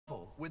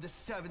with a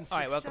 767.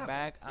 Alright, welcome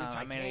back. in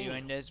I'm gonna be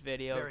doing this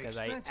video Very because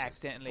I expensive,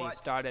 accidentally but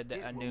started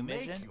it a will new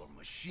make mission. your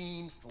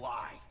machine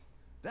fly.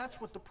 That's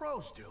what the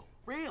pros do.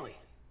 Really?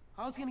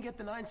 I was gonna get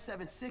the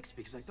 976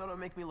 because I thought it would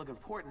make me look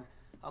important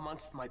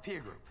amongst my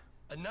peer group.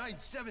 A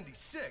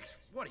 976?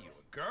 What are you,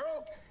 a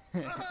girl?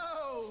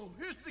 Oh,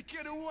 here's the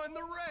kid who won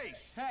the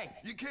race. Hey.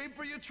 You came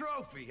for your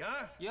trophy,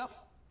 huh? Yep.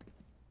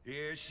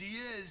 Here she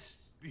is.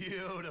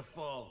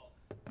 Beautiful.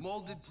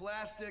 Molded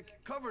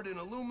plastic, covered in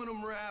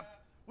aluminum wrap,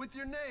 with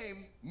your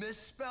name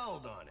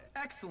misspelled on it.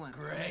 Excellent.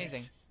 Great.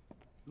 Amazing.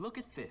 Look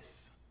at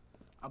this.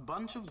 A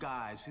bunch of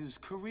guys whose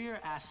career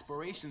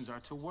aspirations are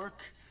to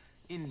work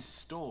in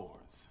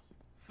stores.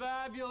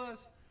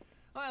 Fabulous.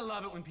 I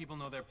love it when people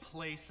know their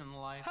place in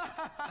life.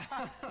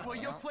 Well,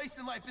 your place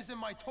in life is in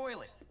my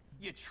toilet,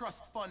 you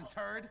trust fund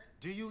turd.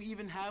 Do you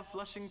even have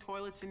flushing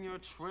toilets in your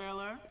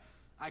trailer?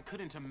 I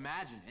couldn't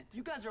imagine it.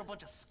 You guys are a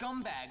bunch of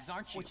scumbags,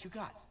 aren't you? What you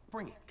got?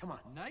 Bring it. Come on.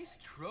 Nice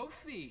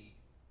trophy.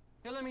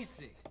 Here, let me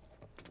see.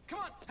 Come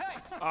on, hey!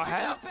 Oh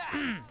hell!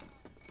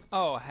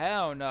 Oh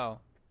hell no!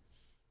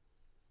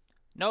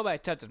 Nobody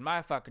touches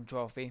my fucking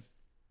trophy.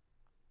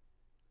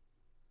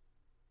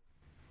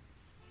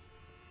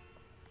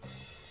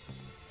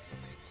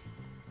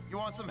 You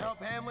want some help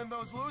handling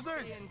those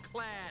losers? In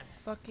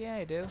class. Fuck yeah,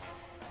 I do.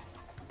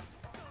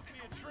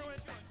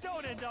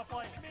 Don't end up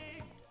like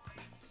me.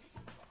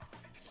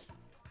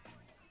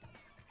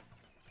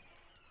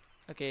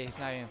 Okay, he's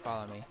not even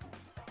following me.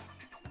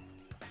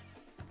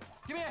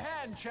 Give me a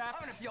hand, chap.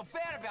 I'm gonna feel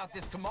bad about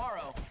this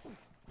tomorrow.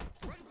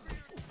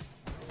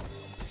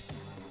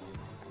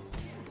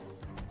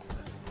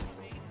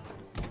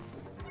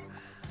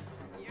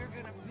 You're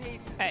gonna pay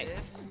for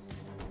this.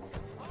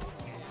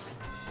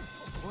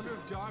 I wonder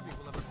if Darby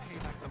will ever pay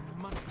back the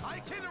money. I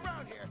kid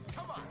around here.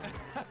 Come on.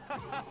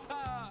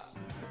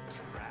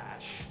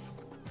 Trash.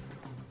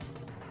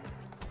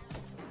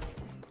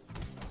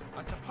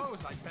 I suppose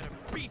I'd better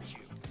beat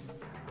you.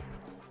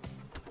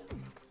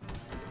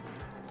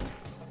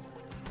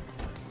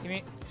 Give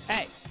me.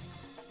 Hey!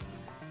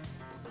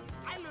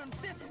 I learned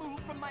this move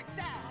from my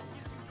dad.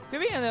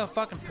 Give me a little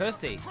fucking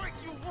pussy. Break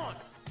you want.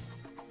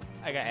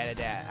 I gotta edit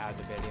that out of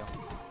the video.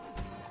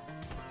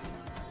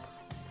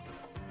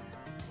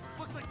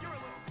 Looks like you're a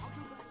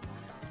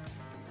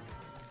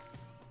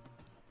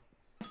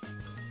little.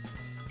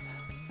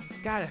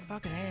 God, I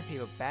fucking hate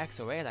people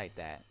backs away like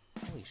that.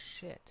 Holy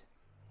shit.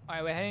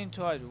 Alright, we're heading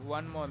towards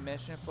one more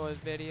mission for this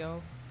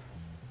video.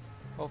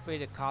 Hopefully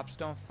the cops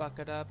don't fuck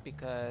it up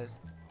because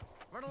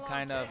I'm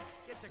kind of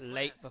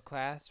late for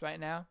class right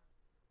now.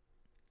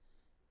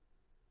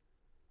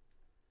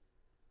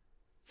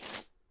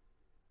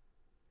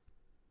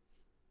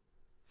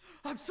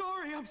 I'm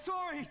sorry, I'm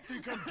sorry.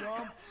 Think I'm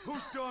dumb?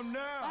 Who's dumb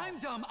now? I'm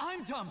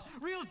dumb,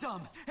 real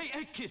dumb.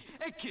 Hey, kid,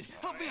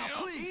 help me out,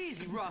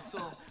 please. Easy,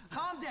 Russell.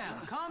 Calm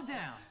down.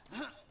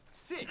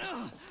 Sit.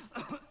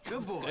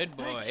 Good boy. Good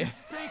boy.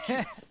 Thank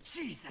you.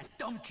 Jeez, that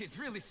dumb kid's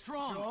really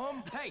strong.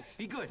 Dumb? Hey,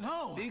 be good.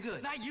 No, Be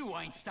good. Not you,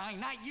 Einstein,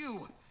 not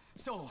you.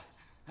 So,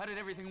 how did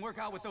everything work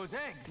out with those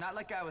eggs? Not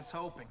like I was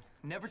hoping.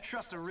 Never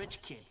trust a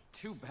rich kid.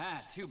 Too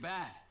bad.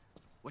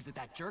 Was it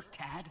that jerk,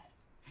 Tad?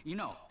 You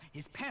know,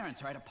 his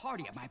parents are at a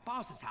party at my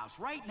boss's house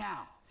right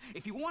now.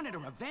 If you wanted a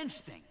revenge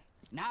thing,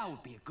 now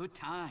would be a good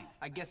time.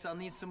 I guess I'll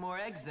need some more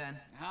eggs then.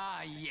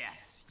 Ah,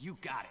 yes, you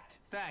got it.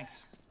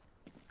 Thanks.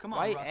 Come on,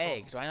 Why Russell.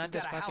 eggs? Why not We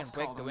just got a fucking house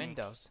break call the to make.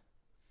 windows?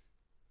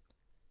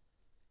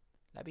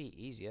 That'd be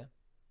easier.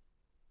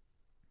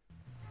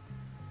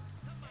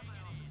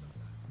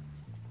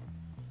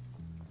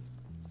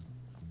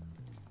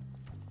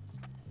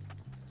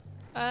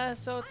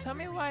 So tell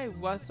me why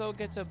Russell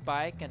gets a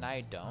bike and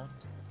I don't.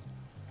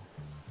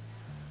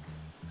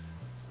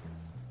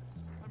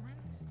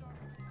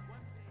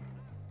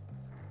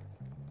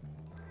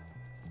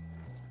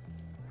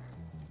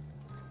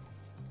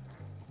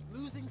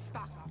 Losing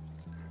stock up.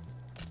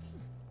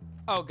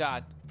 Oh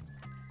god.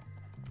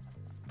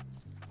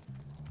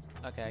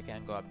 Okay, I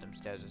can't go up them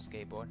stairs with a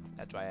skateboard.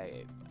 That's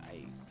why I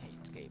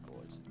hate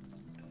skateboards.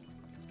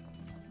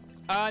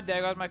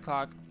 There goes my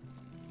clock.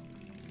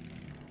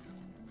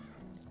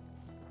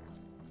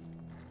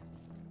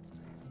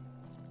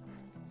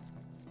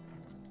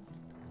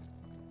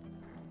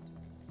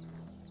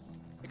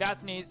 I got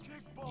sneeze.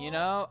 You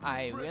know,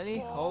 I really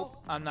hope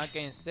I'm not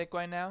getting sick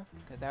right now,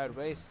 because that would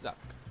really suck.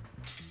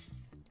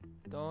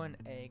 Throwing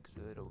eggs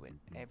through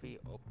every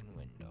open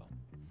window.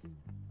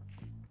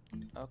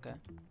 Okay.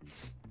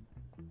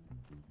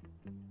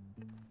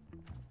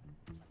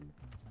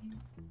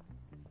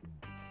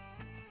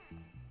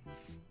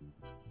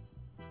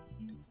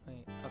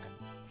 Wait, okay.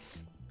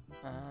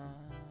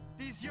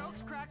 These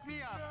yokes crack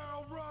me up.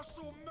 Now,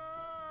 Russell,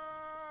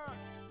 man!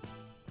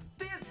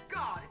 Dear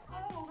God, it's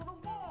all over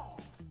the wall.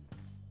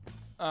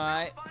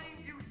 Alright.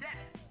 Find you yet.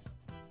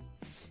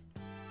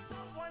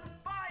 Someone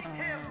find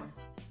him.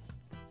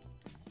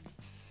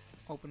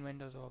 Open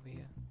windows over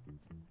here.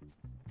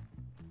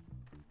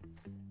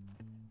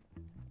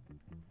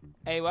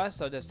 Hey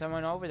Russell, there's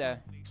someone over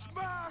there.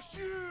 Smash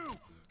you!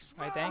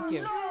 Alright, thank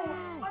you. No,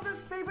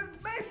 mother's favorite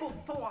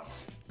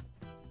Maplethorpe.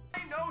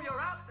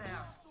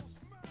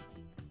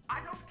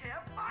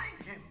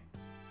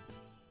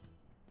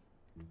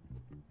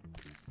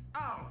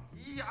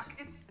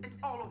 yuck. It's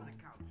all over the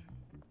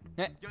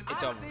couch.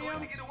 It's over. Going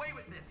to get away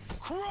with this.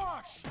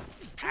 Crush!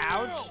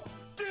 Ouch!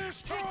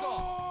 Destroy! Take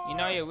off. You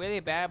know you're really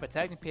bad at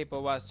protecting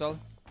people, Russell.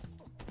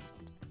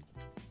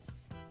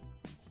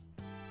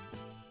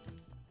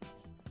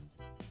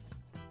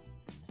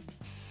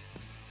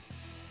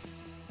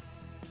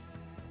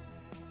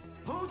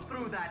 Who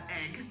threw that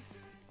egg?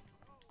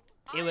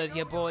 It was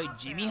your boy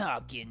Jimmy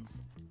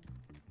Hopkins.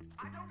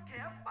 I don't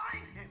care.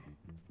 Find him.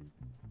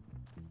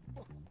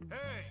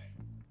 Hey!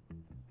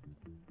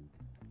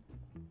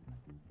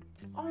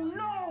 Oh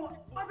no!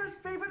 Mother's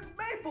favorite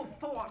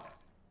Maplethorpe.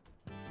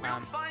 We'll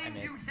I find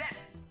missed. you yet.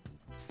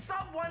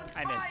 Someone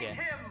I find missed it.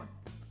 him.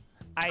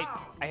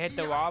 I hit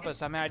the wall, but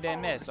somehow I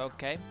didn't miss.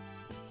 Okay.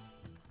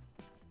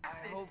 I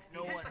hope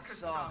no one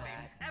saw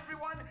that.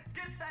 Everyone,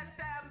 get that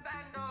damn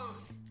vandal.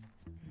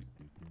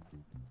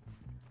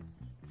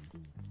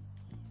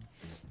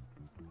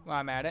 Well,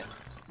 I'm at it.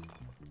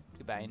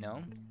 Goodbye,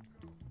 no.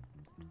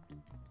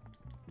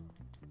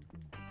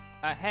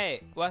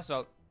 Hey,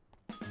 Russell.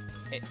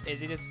 Is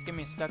he just getting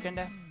me stuck in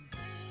there?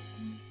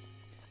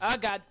 Oh,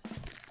 God.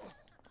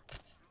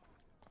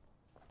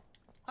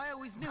 I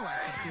always knew I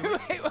could do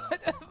it. Wait,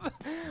 what the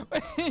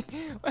Wait,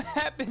 what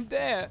happened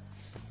there?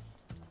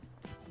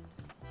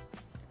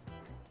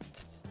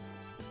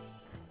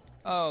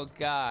 Oh,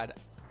 God.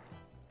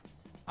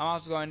 I'm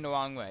also going the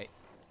wrong way.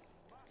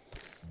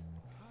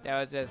 That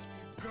was just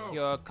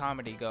pure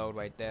comedy gold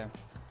right there.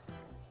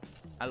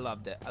 I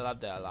loved it. I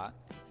loved it a lot.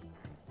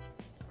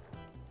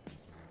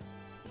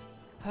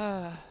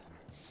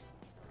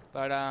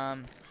 But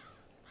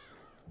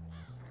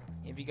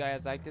if you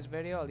guys like this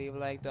video, leave a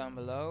like down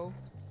below,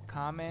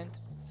 comment,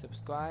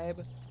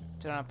 subscribe,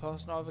 turn on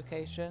post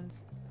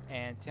notifications,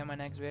 and till my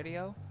next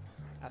video,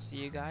 I'll see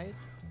you guys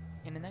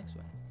in the next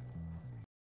one.